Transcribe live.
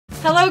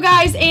Hello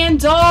guys and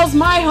dolls,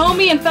 my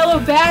homie and fellow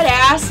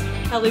badass,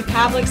 Kelly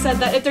Pavlik said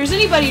that if there's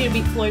anybody to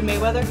beat Floyd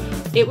Mayweather,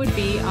 it would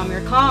be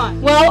Amir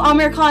Khan. Well,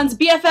 Amir Khan's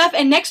BFF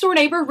and next door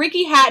neighbor,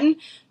 Ricky Hatton,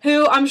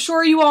 who I'm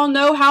sure you all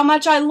know how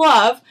much I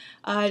love,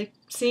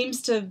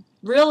 seems to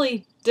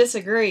really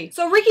disagree.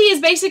 So Ricky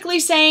is basically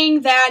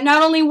saying that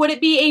not only would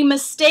it be a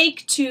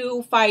mistake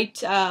to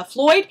fight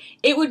Floyd,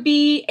 it would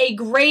be a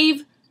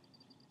grave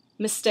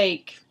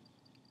mistake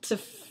to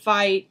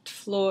fight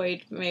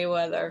Floyd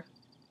Mayweather.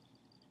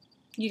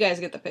 You guys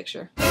get the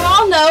picture. You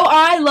all know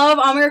I love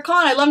Amir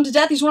Khan. I love him to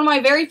death. He's one of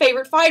my very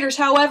favorite fighters.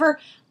 However,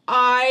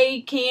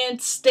 I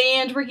can't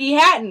stand Ricky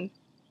Hatton.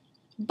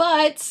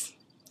 But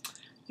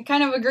I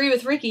kind of agree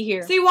with Ricky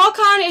here. See, while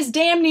Khan is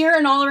damn near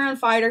an all-around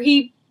fighter,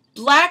 he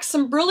lacks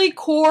some really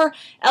core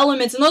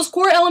elements. And those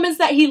core elements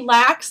that he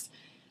lacks,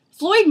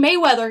 Floyd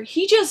Mayweather,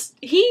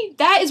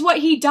 that is what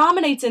he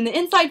dominates in. The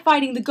inside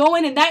fighting, the go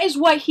in, and that is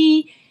what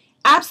he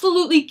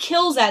absolutely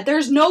kills at.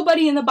 There's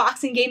nobody in the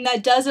boxing game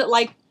that does it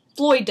like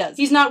Floyd does.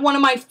 He's not one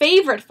of my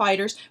favorite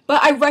fighters,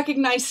 but I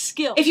recognize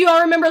skill. If you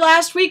all remember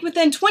last week,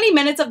 within 20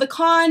 minutes of the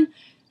Khan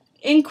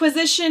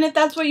Inquisition, if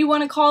that's what you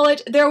want to call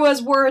it, there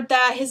was word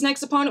that his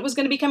next opponent was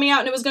going to be coming out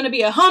and it was going to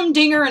be a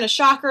humdinger and a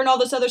shocker and all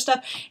this other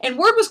stuff. And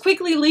word was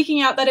quickly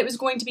leaking out that it was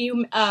going to be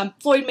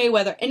Floyd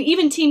Mayweather. And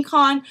even Team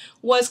Khan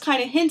was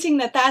kind of hinting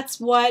that that's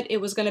what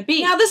it was going to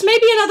be. Now, this may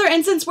be another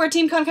instance where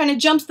Team Khan kind of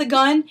jumps the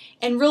gun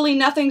and really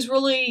nothing's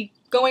really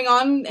going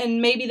on,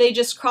 and maybe they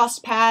just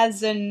crossed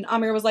paths and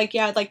Amir was like,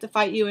 yeah, I'd like to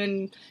fight you,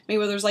 and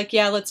Mayweather's like,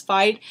 yeah, let's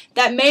fight.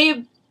 That may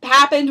have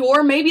happened,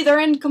 or maybe they're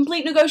in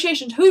complete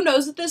negotiations. Who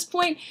knows at this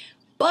point?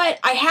 But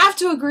I have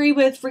to agree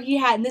with Ricky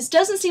Hatton. This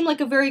doesn't seem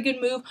like a very good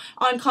move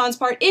on Khan's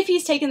part if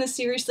he's taking this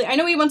seriously. I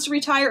know he wants to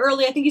retire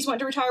early. I think he's wanting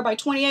to retire by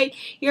 28.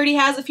 He already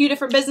has a few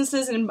different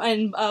businesses in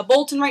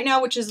Bolton right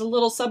now, which is a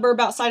little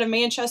suburb outside of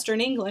Manchester in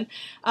England.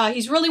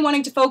 He's really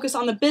wanting to focus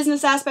on the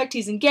business aspect.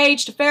 He's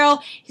engaged to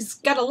Farrell. He's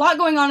got a lot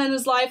going on in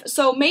his life.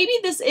 So maybe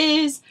this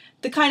is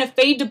the kind of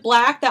fade to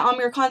black that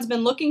Amir Khan's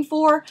been looking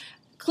for.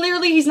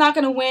 Clearly, he's not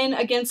going to win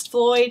against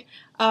Floyd,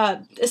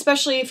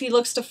 especially if he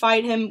looks to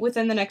fight him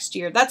within the next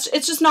year.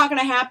 It's just not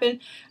going to happen.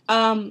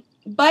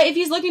 But if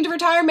he's looking to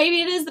retire, maybe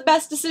it is the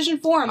best decision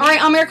for him. All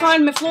right, Amir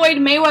Khan, Floyd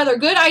Mayweather.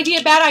 Good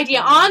idea, bad idea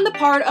on the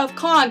part of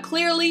Khan.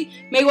 Clearly,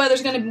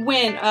 Mayweather's going to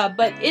win.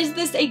 But is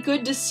this a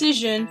good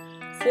decision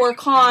for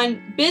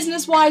Khan,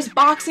 business-wise,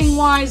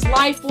 boxing-wise,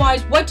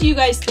 life-wise? What do you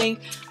guys think?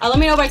 Let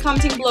me know by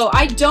commenting below.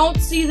 I don't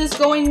see this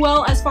going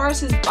well as far as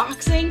his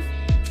boxing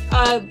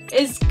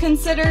is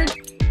considered.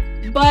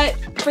 But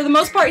for the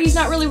most part, he's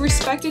not really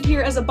respected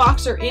here as a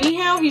boxer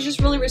anyhow. He's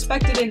just really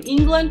respected in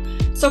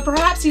England. So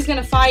perhaps he's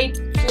going to fight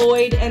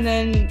Floyd and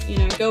then,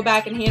 go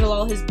back and handle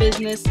all his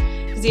business.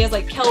 Because he has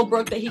like Kell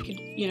Brook that he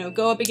could,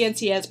 go up against.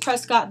 He has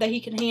Prescott that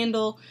he can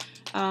handle.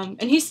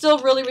 And he's still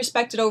really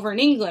respected over in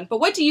England. But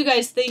what do you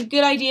guys think?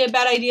 Good idea,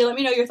 bad idea? Let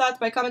me know your thoughts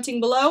by commenting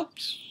below.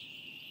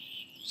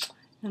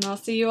 And I'll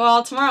see you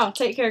all tomorrow.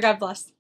 Take care. God bless.